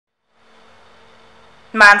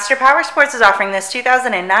Monster Powersports is offering this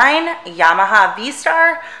 2009 Yamaha V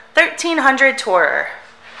Star 1300 Tourer.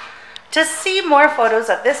 To see more photos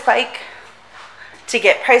of this bike, to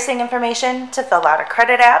get pricing information, to fill out a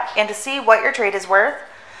credit app, and to see what your trade is worth,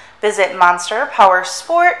 visit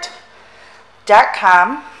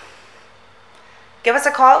monsterpowersport.com. Give us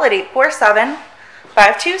a call at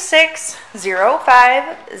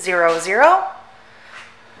 847-526-0500.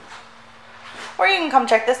 Or you can come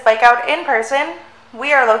check this bike out in person.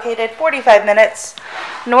 We are located 45 minutes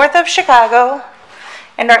north of Chicago,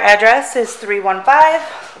 and our address is 315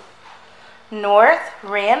 North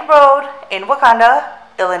Rand Road in Wauconda,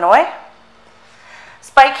 Illinois. This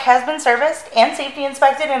bike has been serviced and safety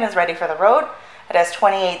inspected and is ready for the road. It has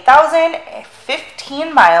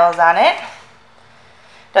 28,015 miles on it. It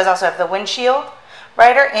does also have the windshield,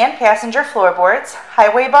 rider and passenger floorboards,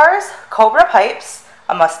 highway bars, Cobra pipes,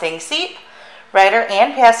 a Mustang seat, rider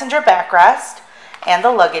and passenger backrest, and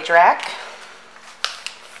the luggage rack.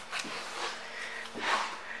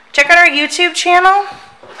 Check out our YouTube channel,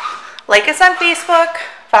 like us on Facebook,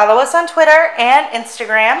 follow us on Twitter and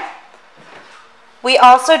Instagram. We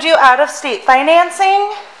also do out-of-state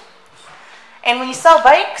financing, and we sell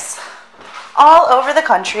bikes all over the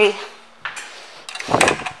country.